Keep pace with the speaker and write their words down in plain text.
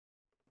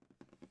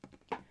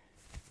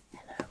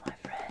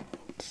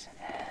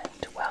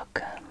and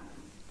welcome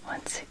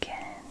once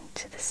again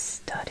to the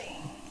study.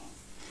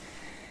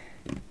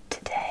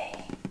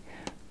 Today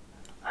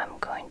I'm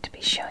going to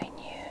be showing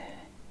you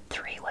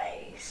 3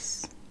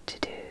 ways to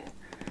do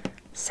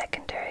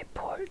secondary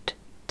port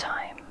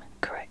time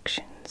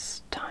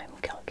corrections, time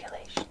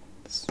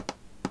calculations.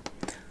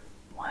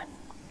 1,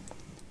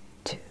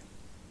 2,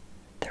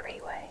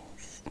 3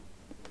 ways.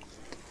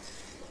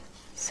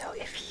 So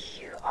if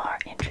you are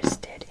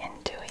interested in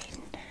doing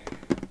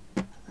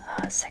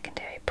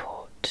secondary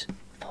port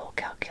full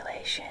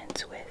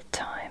calculations with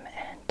time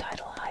and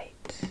tidal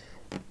height,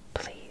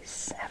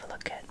 please have a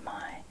look at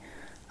my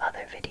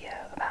other video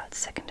about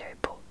secondary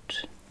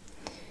port.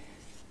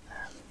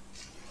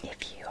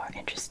 If you are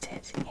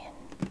interested in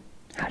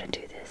how to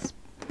do this,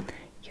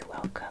 you're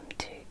welcome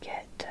to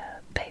get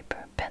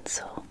paper,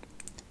 pencil,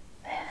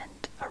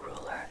 and a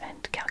ruler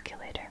and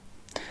calculator.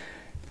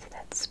 So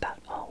that's about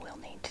all we'll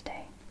need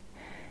today.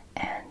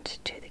 And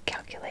do the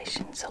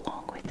calculations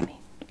along with me.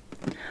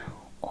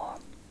 Or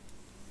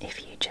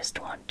if you just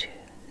want to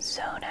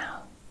zone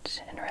out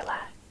and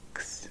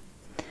relax,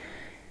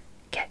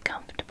 get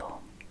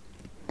comfortable,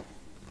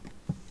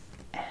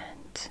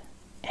 and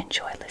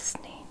enjoy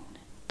listening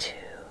to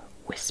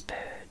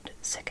whispered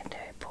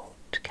secondary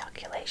port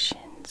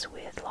calculations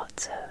with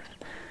lots of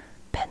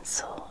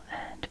pencil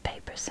and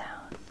paper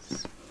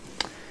sounds.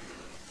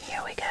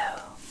 Here we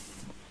go.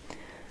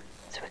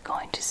 So we're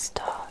going to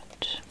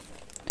start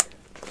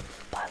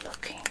by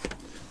looking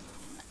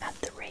at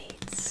the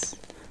Reed's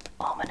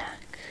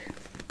Almanac.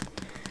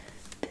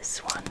 This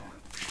one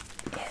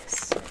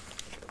is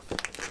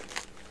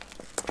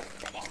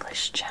the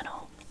English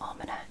Channel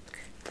Almanac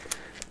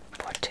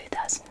for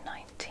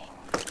 2019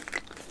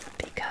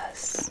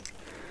 because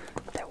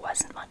there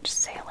wasn't much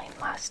sailing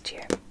last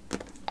year,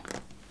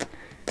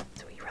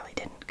 so we really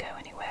didn't go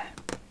anywhere.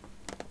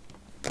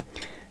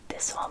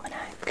 This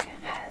almanac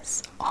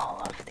has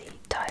all of the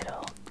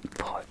tidal,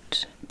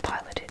 port,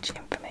 pilotage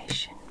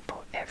information for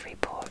every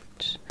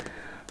port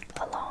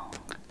along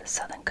the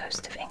southern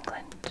coast of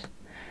England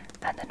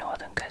and the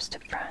northern coast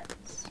of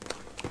France.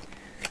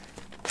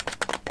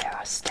 There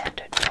are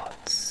standard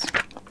ports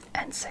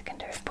and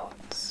secondary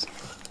ports.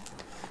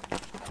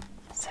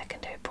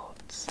 Secondary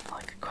ports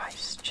like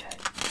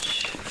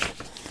Christchurch,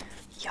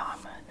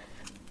 Yarmouth,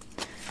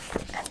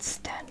 and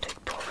standard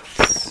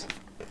ports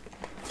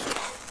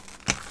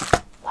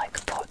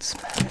like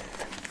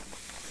Portsmouth.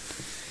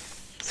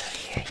 So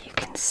here you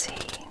can see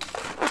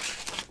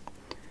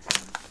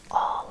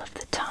all of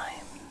the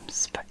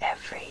times for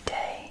every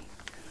day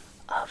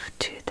of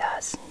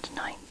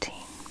 2019,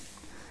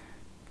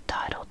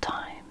 tidal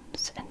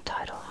times and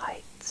tidal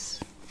heights.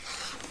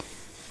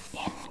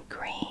 In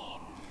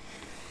green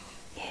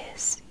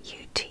is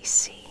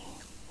UTC,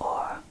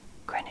 or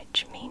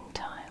Greenwich Mean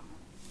Time.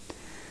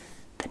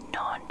 The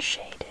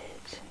non-shaded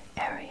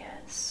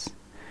areas,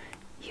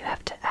 you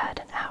have to add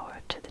an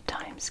hour to the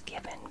times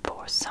given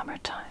for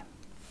summertime.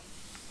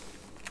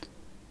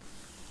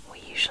 We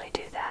usually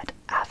do that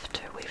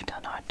after we've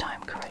done our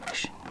time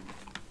correction.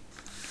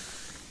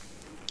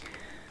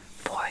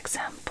 For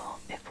example,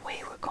 if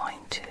we were going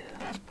to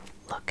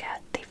look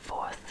at the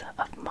 4th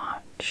of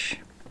March,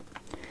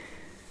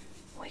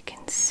 we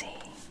can see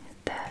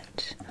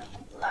that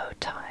low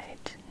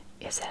tide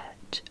is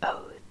at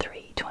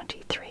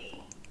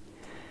 03:23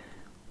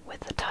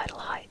 with a tidal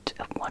height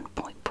of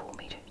 1.4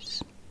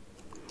 meters.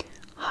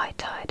 High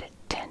tide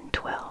at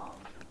 10:12,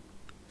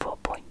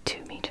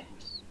 4.2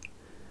 meters.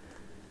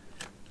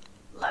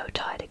 Low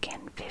tide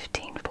again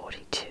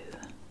 15:42,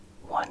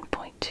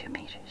 1.2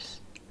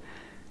 meters.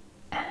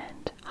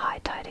 And high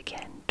tide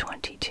again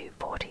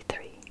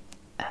 22:43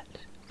 at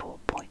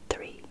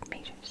 4.3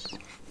 meters.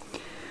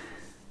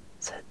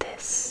 So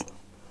this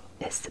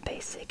is the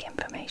basic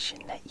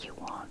information that you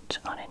want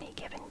on any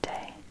given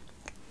day.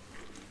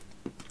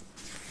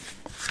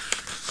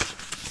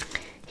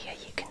 Here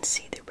you can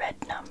see the red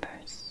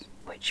numbers,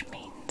 which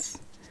means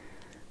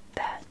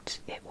that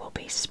it will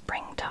be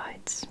spring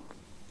tides.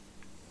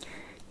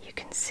 You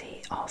can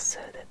see also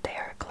that they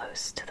are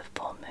close to the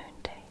full moon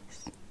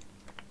days.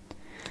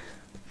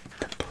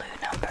 The blue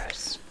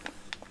numbers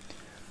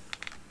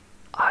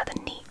are the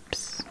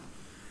neaps.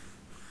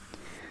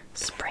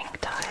 Spring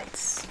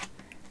tides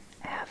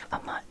have a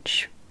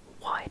much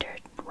wider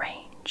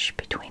range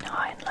between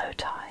high and low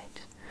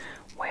tide,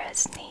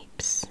 whereas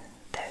neaps,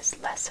 there's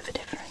less of a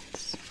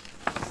difference.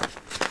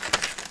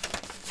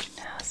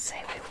 Now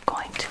say we were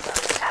going to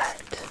look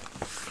at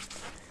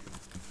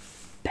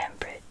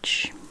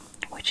Bembridge,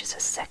 which is a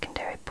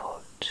secondary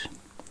port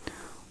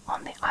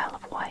on the Isle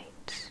of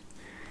Wight.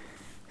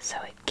 So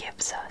it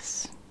gives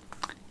us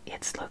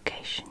its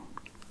location.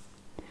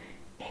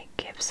 It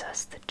gives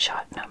us the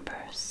chart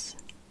numbers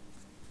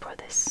for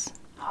this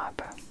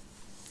harbor.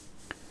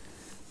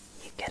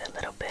 You get a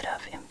little bit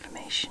of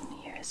information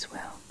here as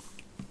well.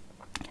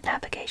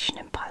 Navigation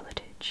and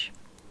pilotage.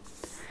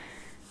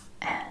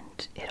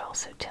 And it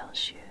also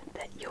tells you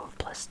that you're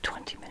plus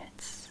 20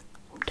 minutes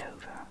from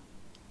Dover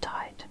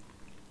tide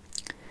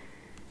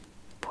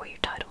for your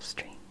tidal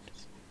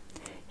streams.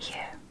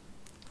 Here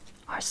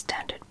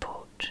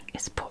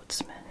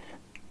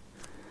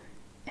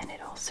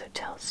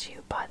tells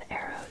you by the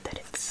arrow that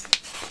it's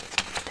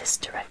this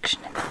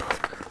direction in the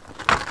book.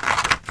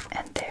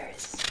 And there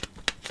is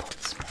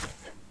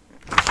Portsmouth.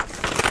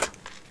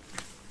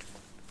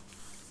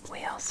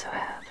 We also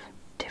have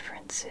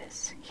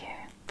differences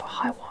here for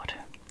high water.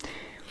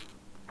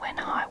 When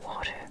high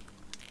water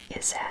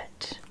is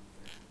at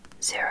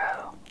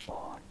 0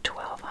 or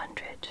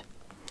 1200,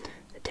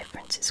 the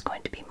difference is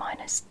going to be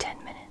minus 10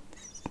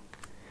 minutes.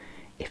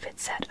 If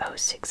it's at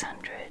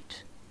 0600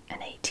 and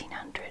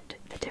 1800,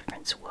 the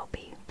difference will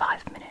be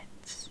 5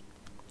 minutes.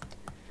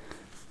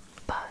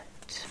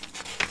 But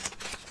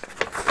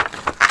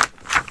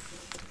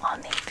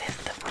on the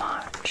 5th of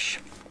March,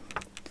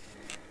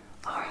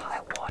 our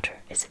high water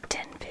is at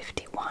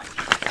 10:51.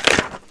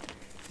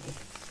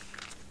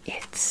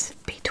 It's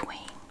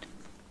between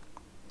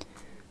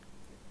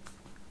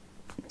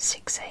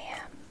 6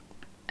 a.m.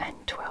 and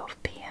 12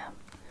 p.m.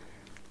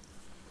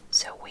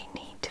 So we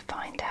need to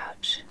find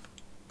out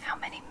how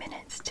many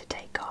minutes to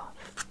take off.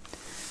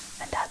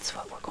 And that's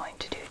what we're going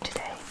to do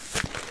today.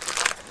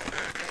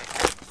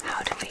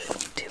 How do we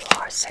do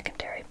our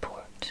secondary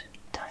port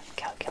time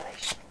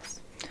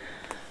calculations?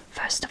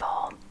 First of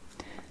all,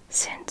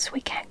 since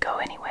we can't go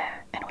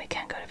anywhere and we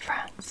can't go to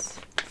France,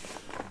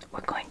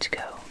 we're going to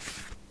go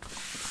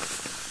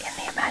in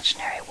the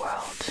imaginary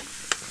world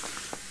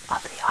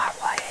of the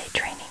RYA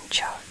training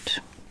chart.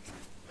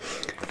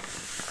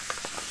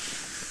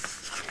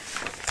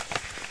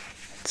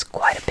 It's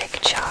quite a big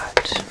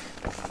chart,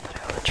 but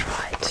I will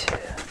try to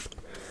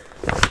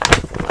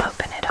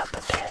open it up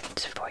a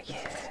bit for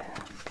you.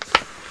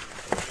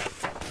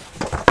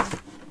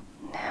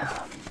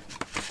 Now,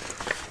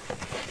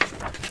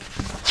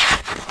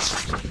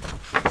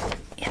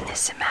 in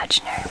this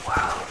imaginary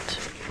world,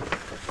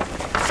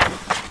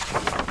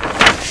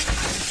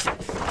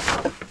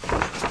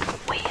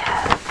 we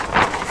have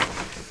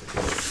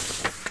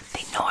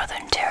the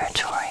Northern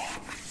Territory,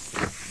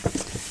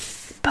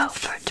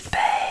 Beaufort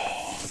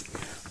Bay,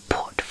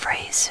 Port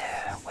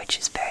Fraser, which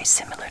is very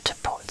similar to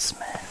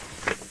Portsmouth,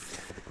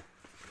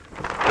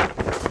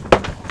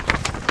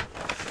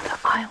 the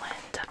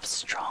island of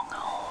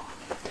Strongholm,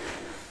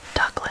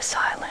 Douglas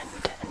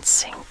Island, and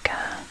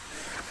Cinca,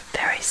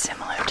 very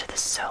similar to the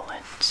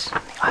Solent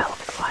and the Isle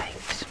of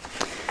Wight.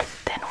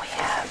 Then we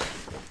have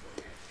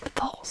the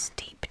Falls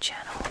Deep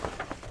Channel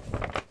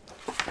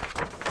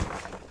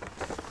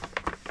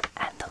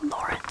and the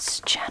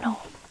Lawrence Channel,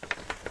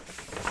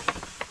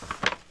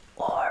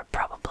 or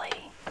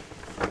probably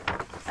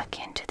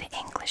akin to the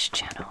English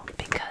Channel,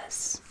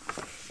 because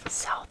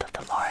south of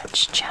the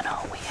Lawrence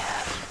Channel we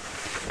have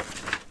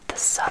the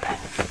Southern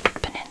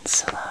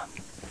Peninsula,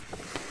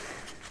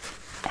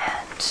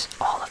 and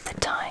all of the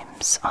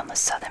times on the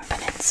Southern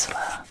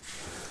Peninsula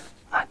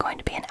are going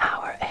to be an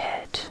hour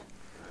ahead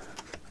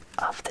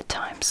of the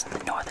times in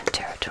the Northern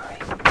Territory.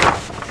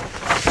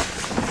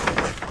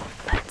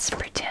 Let's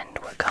pretend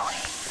we're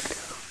going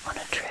on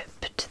a trip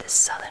to the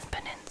Southern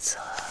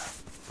Peninsula.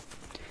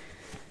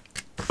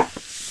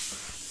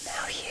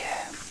 Now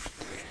here,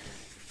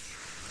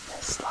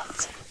 there's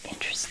lots of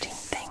interesting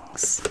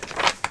things,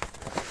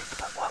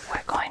 but what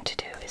we're going to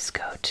do is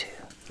go to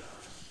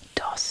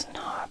Dawson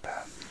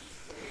Harbor.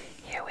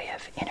 Here we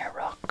have Inner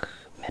Rock,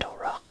 Middle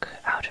Rock,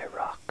 Outer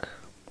Rock.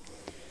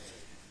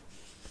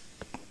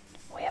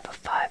 We have a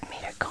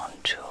 5-meter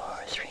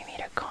contour,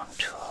 3-meter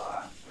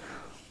contour,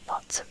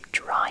 lots of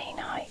drying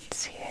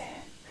heights here.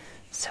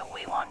 So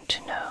we want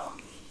to know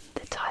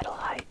the tidal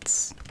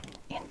heights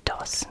in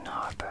Dawson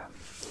Harbor.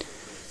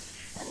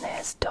 And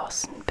there's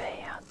Dawson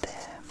Bay out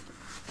there.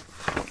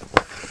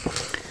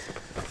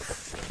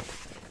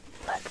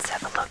 Let's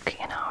have a look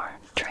in our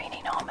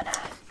training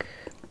almanac.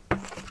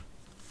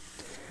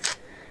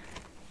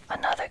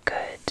 Another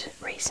good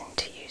reason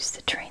to use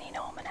the training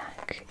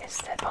almanac is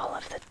that all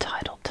of the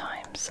tidal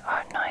times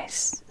are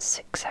nice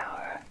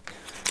 6-hour,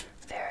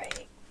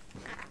 very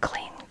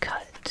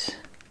clean-cut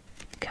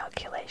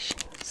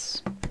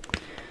calculations.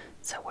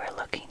 So we're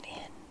looking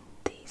in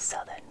the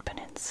Southern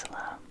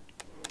Peninsula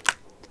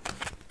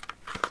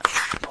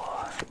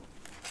for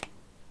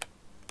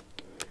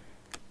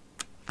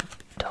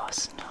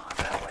Dawson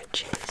Harbor,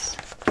 which is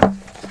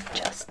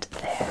just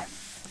there.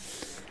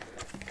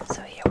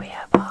 So here we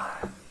have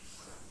our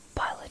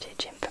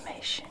pilotage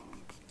information,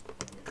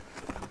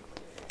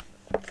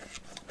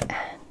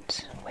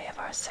 and we have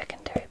our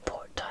secondary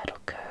port tidal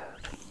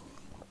curve,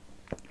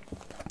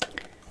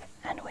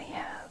 and we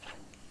have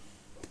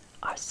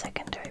our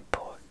secondary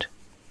port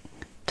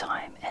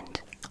time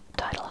and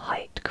tidal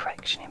height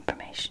correction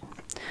information.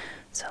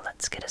 So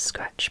let's get a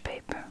scratch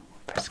paper.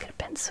 First get a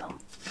pencil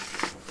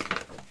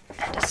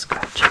and a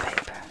scratch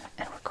paper,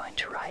 and we're going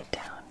to write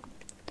down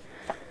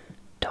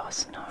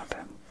Dawson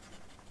Harbor.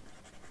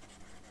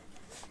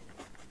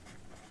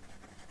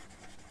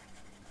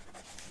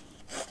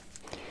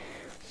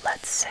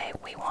 Let's say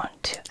we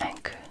want to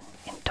anchor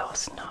in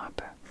Dawson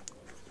Harbor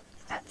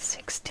at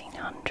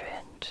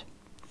 1600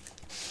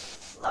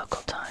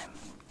 local time.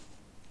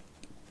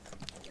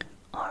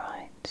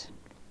 Alright.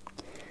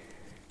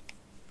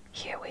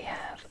 Here we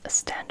have a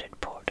standard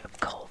port of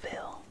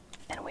Colville,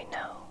 and we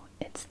know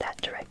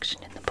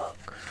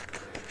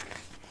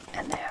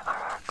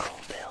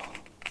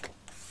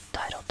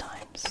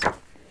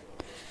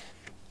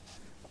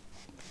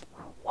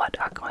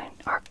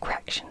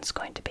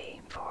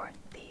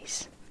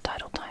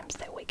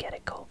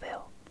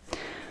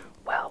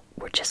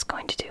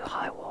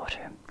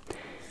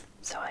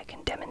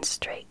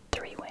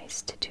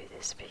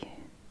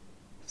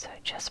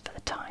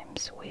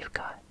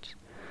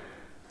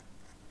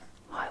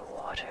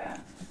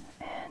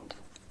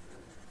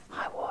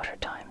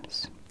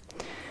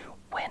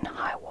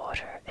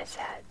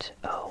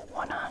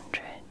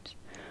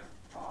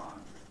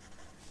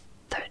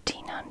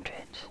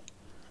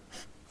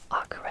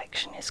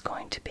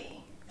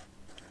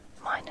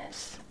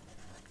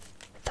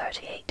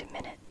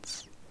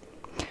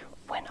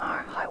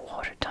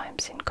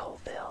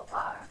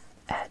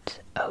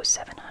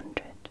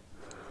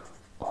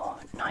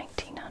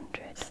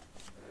 1900,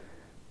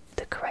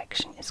 the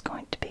correction is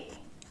going to be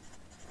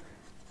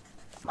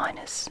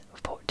minus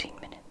 14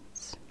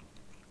 minutes.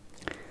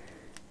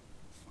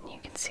 And you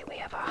can see we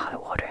have our high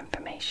water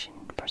information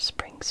for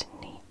springs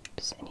and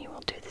neaps, and you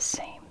will do the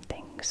same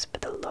things for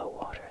the low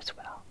water as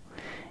well.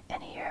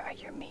 And here are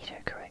your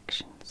meter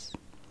corrections.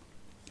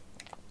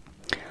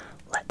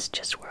 Let's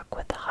just work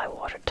with the high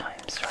water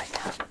times right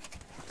now.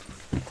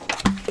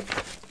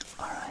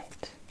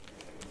 Alright.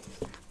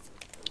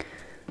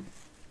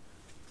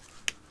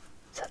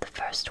 So the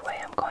first way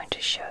I'm going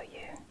to show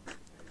you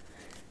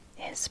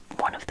is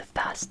one of the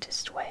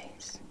fastest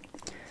ways.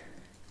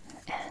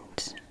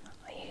 And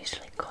I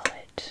usually call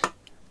it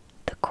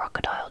the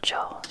crocodile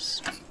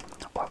jaws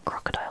or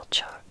crocodile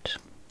chart.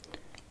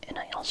 And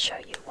I'll show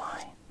you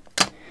why.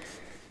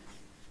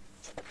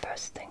 So the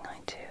first thing I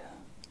do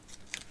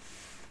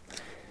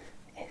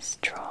is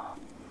draw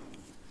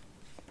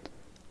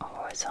a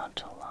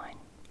horizontal line,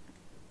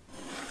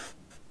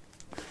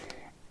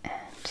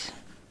 and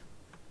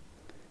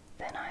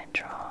then I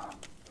draw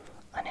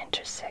an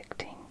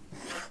intersecting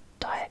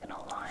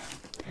diagonal line.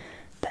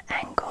 The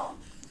angle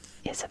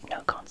is of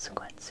no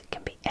consequence. It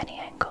can be any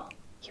angle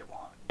you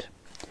want.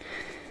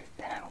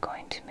 Then I'm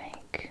going to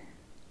make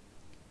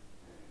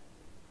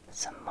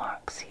some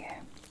marks here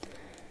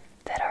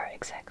that are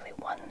exactly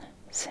 1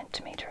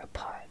 centimeter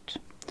apart.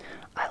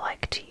 I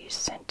like to use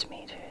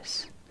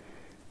centimeters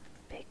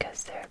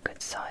because they're a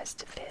good size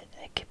to fit.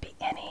 It could be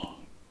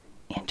any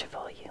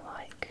interval you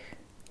like.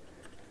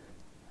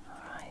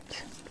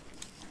 Alright.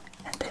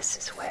 And this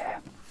is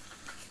where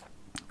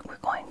we're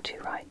going to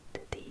write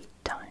the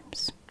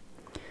times.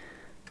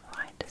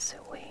 Alright, so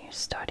we're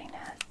starting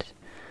at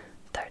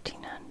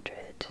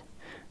 1300.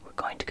 We're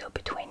going to go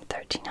between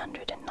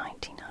 1300 and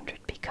 1900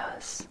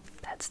 because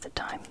that's the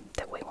time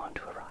that we want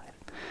to arrive.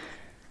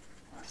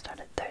 We'll start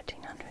at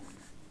 1300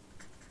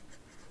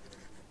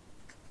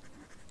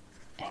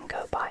 and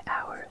go by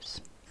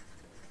hours.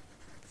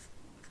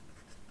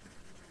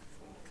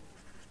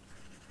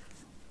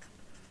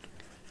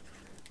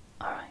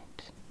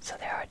 Alright, so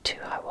there are 2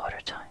 high water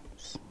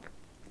times.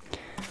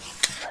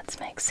 Let's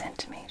make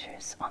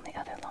centimeters on the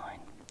other line.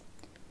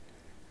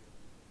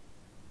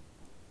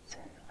 So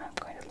I'm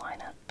going to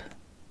line up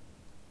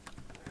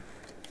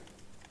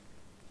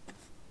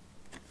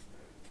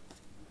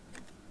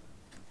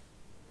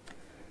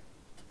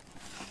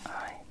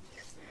alright.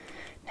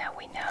 Now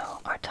we know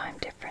our time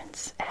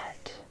difference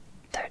at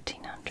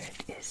 1300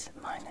 is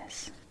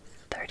minus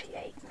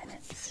 38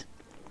 minutes.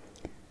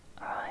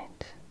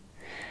 Alright.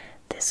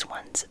 This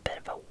one's a bit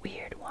of a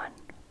weird one,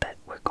 but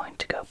we're going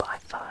to go by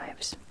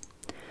 5s.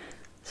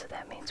 So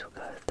that means we'll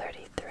go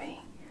 33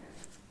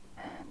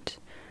 and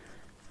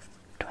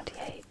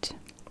 28,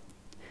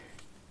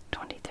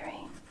 23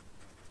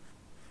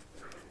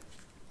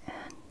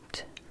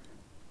 and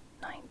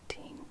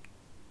 19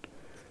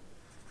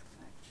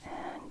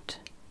 and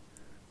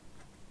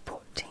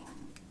 14.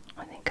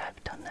 I think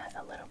I've done that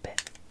a little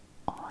bit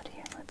odd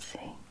here. Let's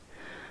see.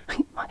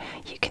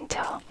 You can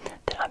tell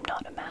that I'm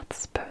not a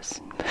maths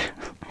person.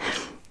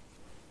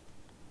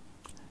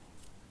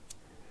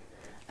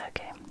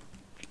 Okay.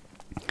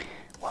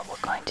 What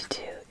we're going to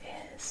do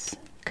is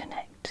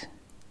connect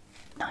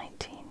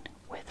 19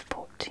 with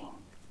 14.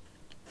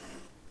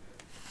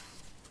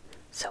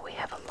 So we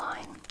have a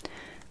line.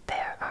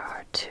 There are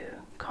our 2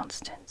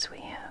 constants. We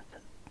have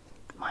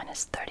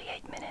minus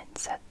 38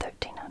 minutes at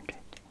 1300,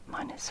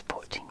 minus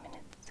 14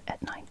 minutes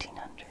at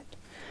 1900.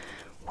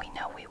 We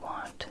know we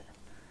want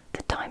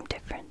the time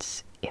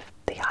difference if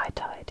the high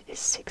tide is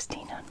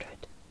 1600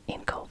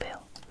 in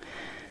Colville.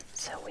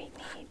 So we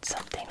need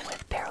something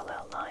with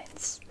parallel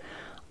lines.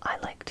 I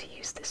like to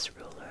use this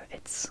ruler.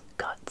 It's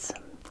got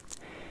some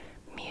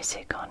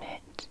music on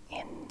it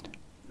in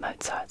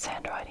Mozart's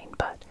handwriting,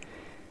 but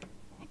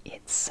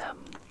it's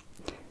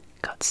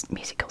got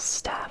musical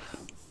staff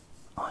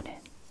on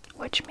it,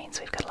 which means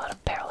we've got a lot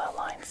of parallel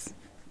lines.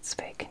 It's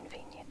very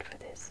convenient for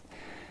this.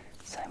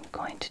 So I'm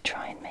going to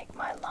try and make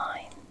my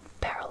line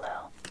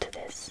parallel to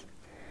this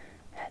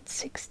at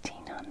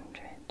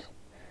 1600.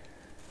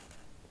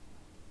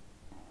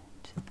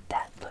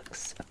 That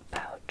looks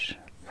about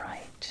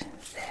right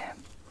there.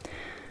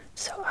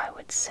 So I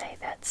would say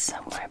that's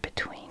somewhere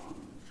between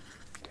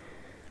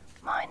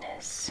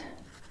minus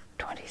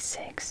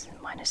 26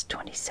 and minus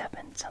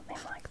 27, something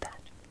like that.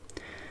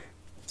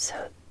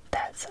 So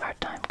that's our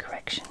time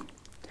correction.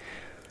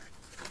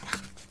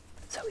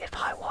 So if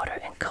high water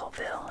in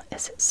Colville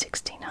is at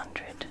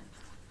 1600,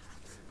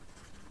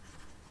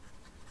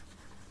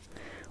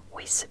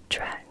 we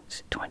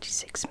subtract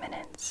 26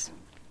 minutes.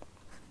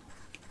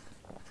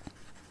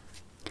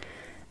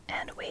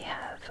 And we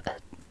have a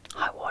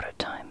high water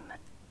time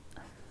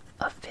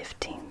of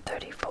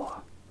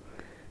 1534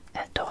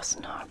 at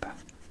Dawson Harbor.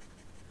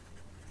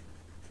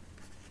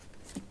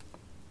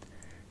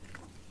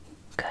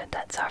 Good,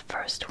 that's our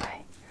first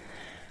way.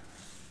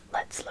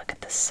 Let's look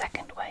at the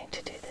second way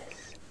to do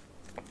this.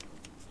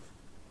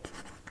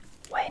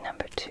 Way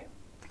number 2.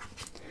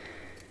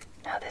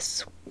 Now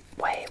this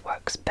way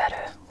works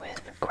better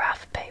with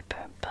graph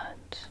paper,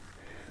 but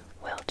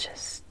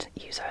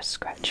our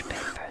scratch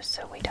paper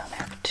so we don't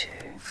have to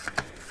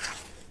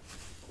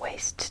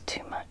waste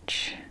too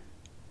much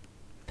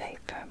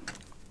paper.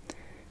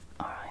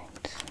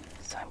 Alright,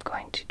 so I'm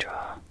going to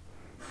draw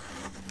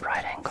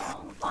right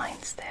angle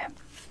lines there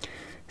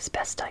as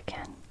best I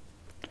can.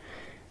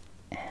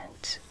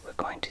 And we're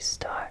going to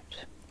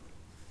start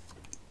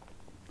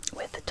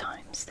with the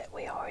times that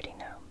we already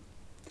know.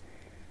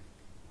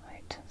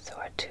 Right, so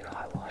our 2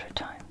 high water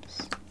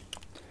times.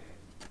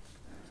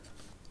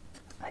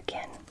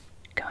 Again,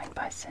 going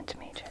by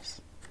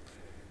centimeters.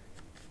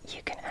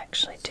 You can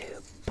actually do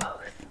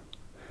both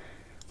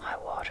high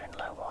water and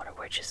low water.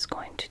 We're just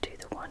going to do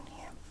the one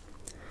here.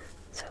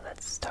 So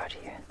let's start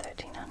here,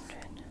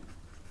 1300.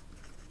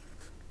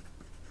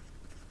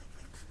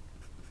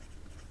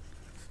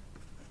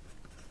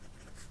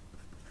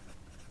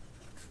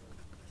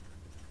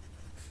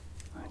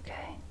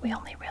 Okay, we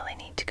only really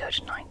need to go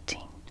to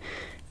 19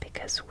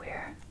 because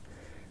we're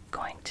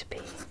going to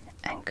be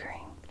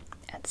anchoring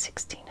at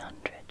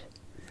 1600.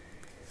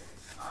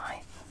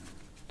 Alright,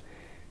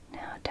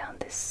 now down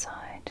this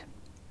side,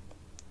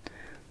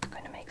 I'm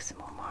going to make some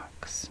more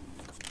marks.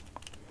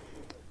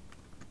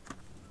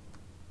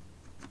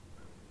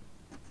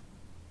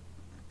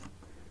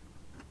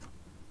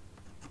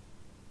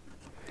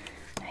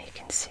 Now you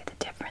can see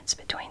the difference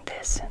between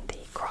this and the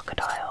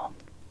crocodile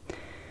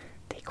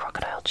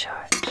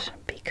chart,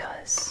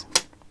 because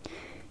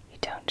you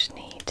don't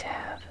need to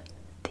have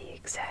the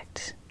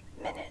exact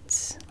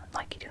minutes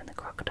like you do in the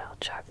crocodile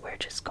chart. We're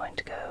just going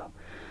to go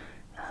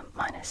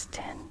minus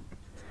 10,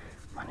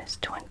 minus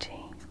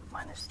 20,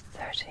 minus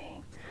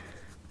 30,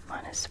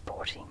 minus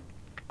 40,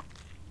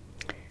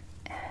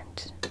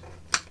 and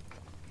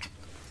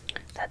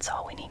that's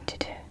all we need to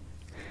do.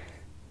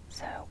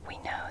 So we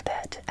know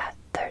that at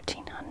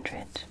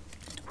 1300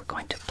 we're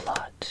going to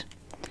plot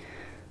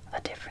a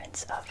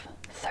difference of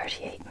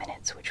 38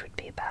 minutes, which would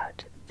be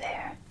about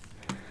there.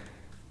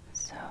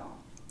 So,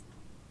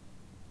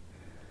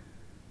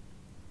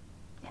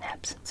 in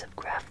absence of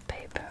graph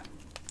paper,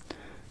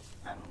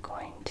 I'm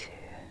going to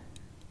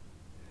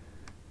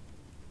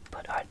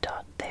put our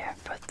dot there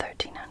for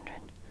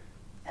 1300,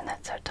 and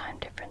that's our time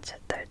difference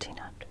at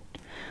 1300.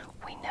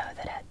 We know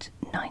that at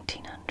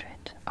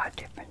 1900 our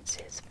difference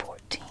is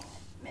 14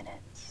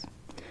 minutes.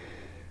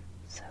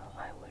 So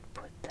I would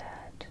put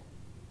that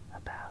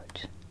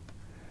about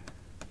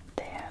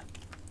there.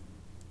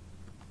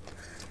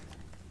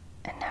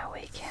 And now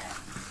we can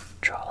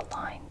draw a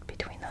line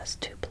between those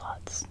two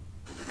plots,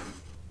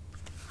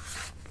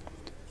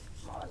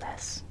 more or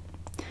less.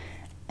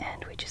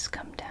 And we just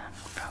come down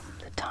from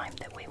the time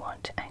that we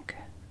want to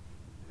anchor,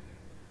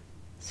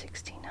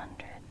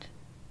 1600,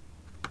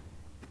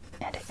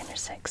 and it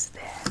intersects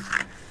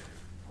there,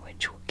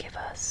 which will give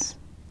us,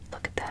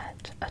 look at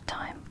that, a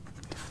time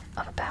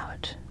of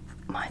about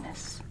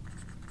minus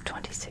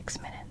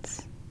 26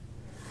 minutes.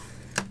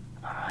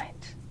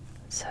 Alright,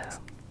 so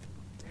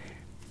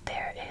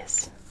there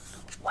is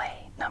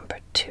way number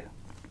 2.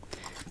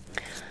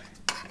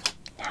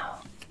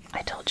 Now,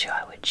 I told you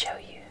I would show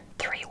you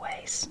 3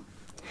 ways.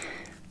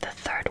 The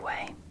third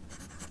way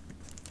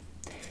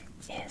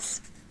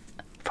is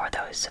for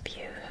those of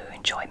you who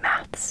enjoy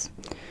maths,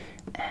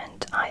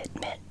 and I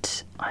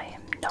admit I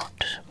am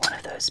not one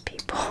of those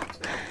people.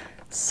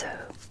 So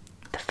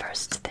the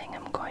first thing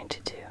I'm going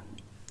to do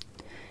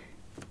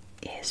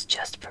is,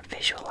 just for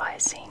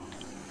visualizing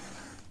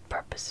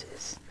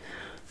purposes,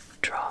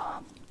 draw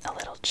a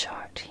little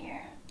chart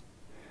here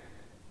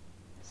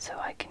so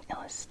I can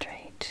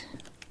illustrate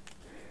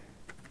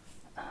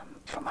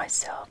for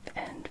myself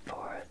and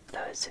for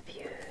those of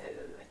you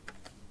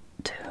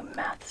to whom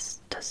maths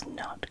does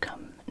not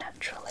come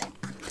naturally.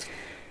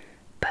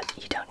 But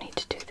you don't need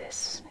to do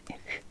this.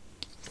 If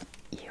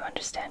you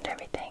understand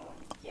everything,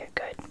 you're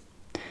good.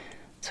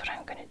 So what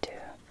I'm going to do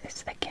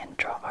is again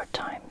draw our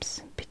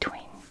times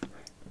between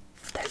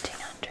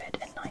 1300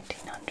 and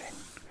 1900,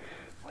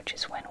 which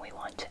is when we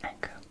want to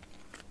anchor.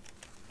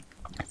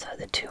 So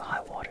the 2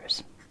 high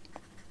waters,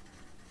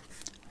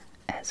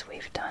 as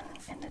we've done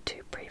in the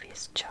 2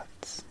 previous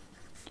charts.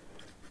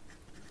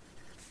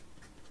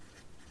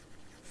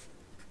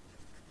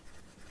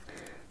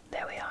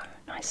 There we are,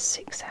 nice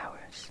 6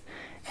 hours,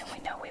 and we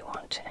know we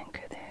want to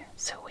anchor there,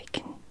 so we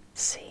can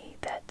see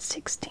that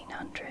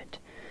 1600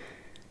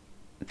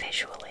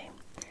 visually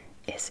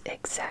is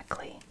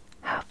exactly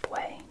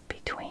halfway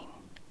between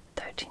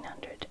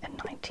 1300 and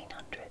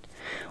 1900,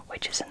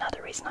 which is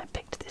another reason I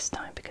picked this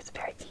time, because it's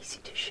very easy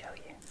to show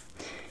you,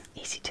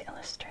 easy to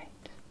illustrate.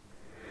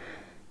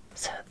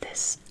 So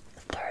this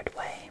third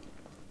way,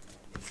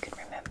 you can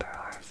remember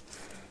our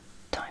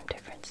time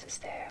differences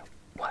there.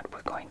 What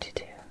we're going to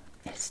do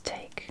is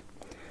take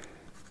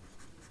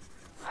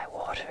high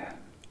water,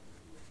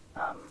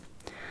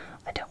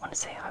 I don't want to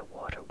say high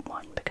water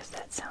 1 because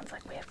that sounds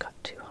like we have got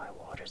 2 high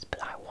waters,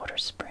 but high water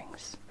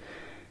springs,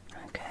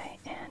 okay,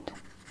 and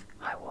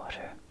high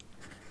water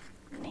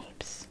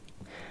neaps.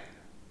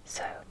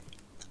 So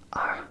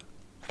our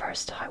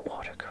first high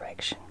water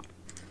correction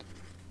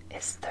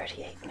is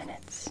 38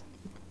 minutes,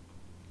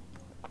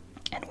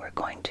 and we're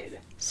going to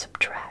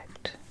subtract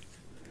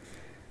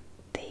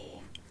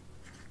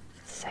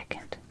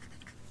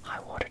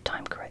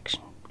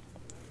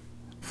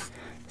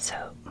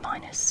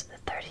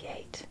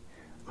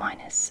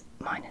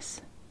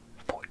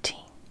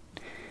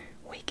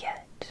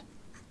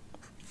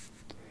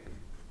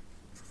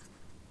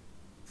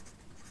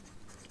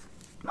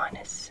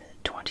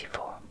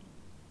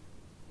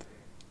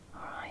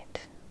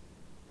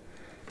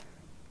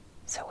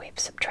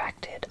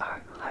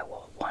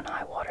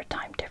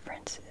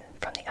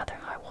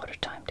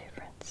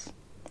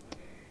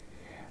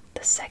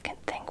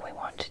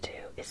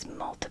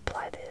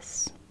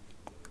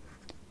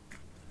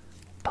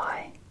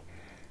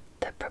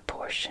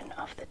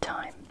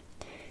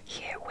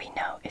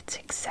know it's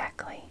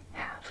exactly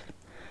half,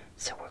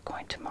 so we're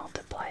going to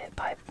multiply it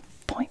by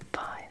 0.5.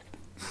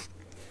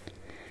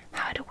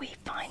 How do we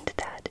find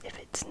that if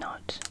it's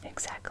not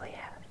exactly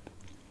half?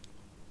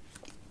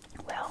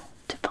 Well,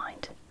 to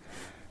find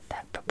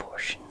that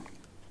proportion,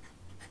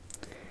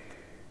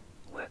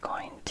 we're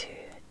going to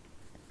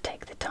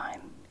take the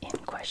time in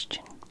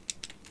question,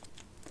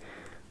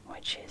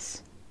 which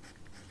is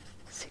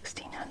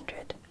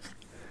 1600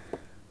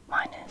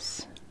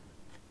 minus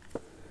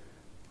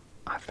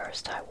our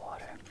first high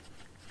water.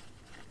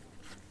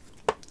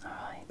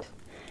 Alright,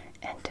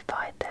 and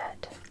divide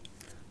that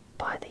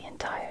by the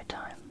entire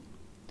time,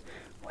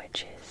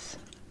 which is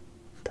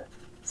the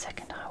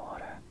second high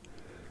water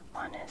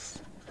minus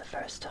the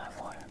first high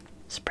water.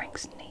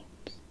 Springs and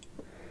neaps.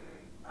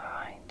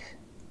 Alright,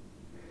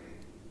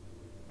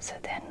 so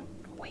then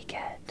we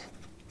get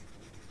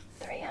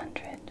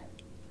 300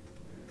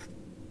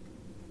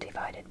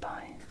 divided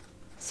by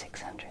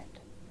 600.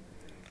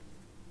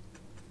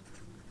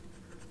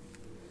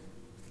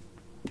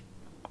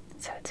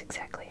 So it's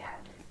exactly half.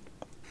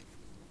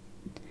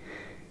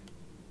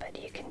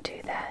 But you can do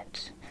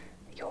that.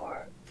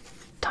 Your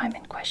time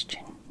in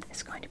question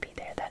is going to be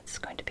there. That's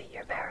going to be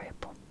your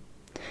variable.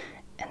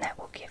 And that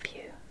will give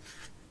you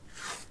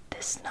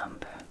this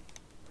number.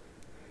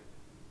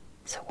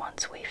 So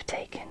once we've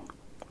taken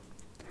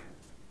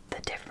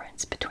the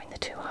difference between the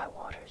two high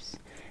waters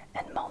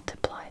and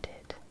multiplied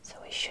it, so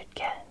we should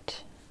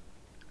get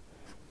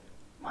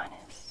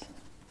minus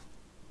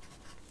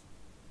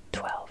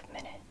 12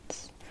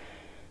 minutes.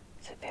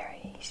 So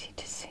very easy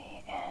to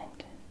see,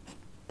 and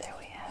there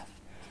we have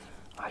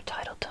our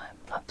tidal time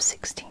of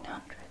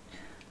 1600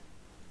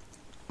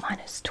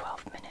 minus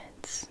 12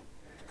 minutes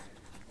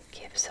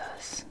gives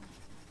us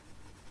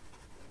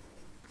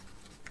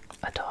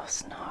a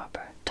Dawson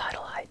Harbor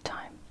tidal height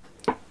time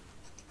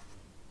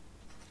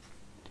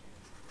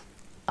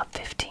of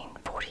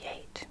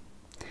 1548.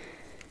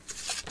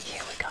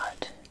 Here we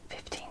got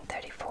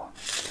 1534.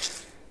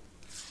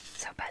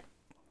 So about,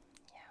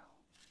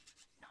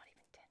 not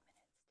even 10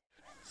 minutes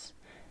difference.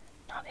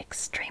 Not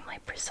extremely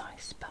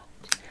precise, but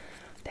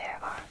there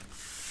are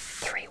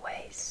 3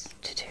 ways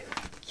to do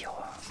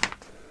your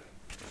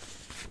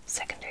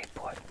secondary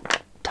port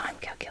time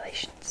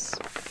calculations.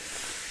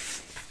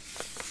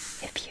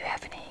 If you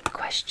have any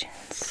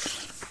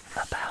questions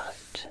about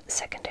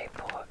secondary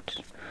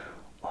port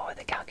or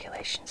the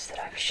calculations that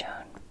I've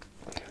shown,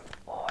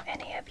 or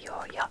any of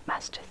your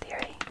yachtmaster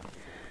theory,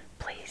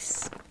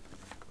 please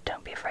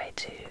don't be afraid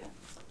to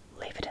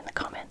leave it in the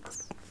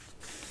comments.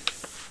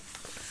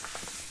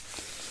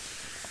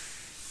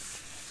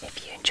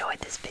 If you enjoyed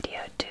this video,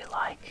 do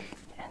like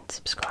and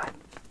subscribe.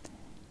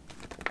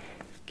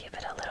 Give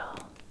it a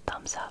little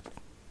thumbs up.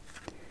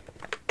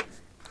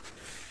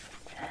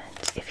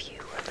 And if you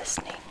were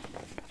listening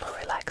for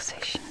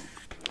relaxation,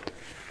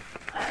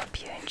 I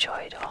hope you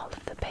enjoyed all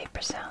of the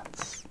paper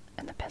sounds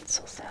and the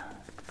pencil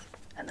sounds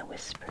and the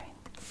whispering,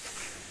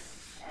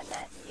 and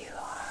that you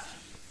are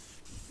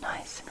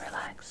nice and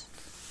relaxed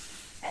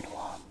and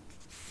warm.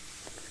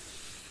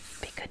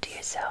 Be good to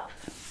yourself,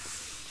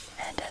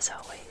 and as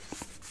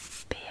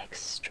always, be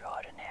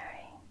extraordinary.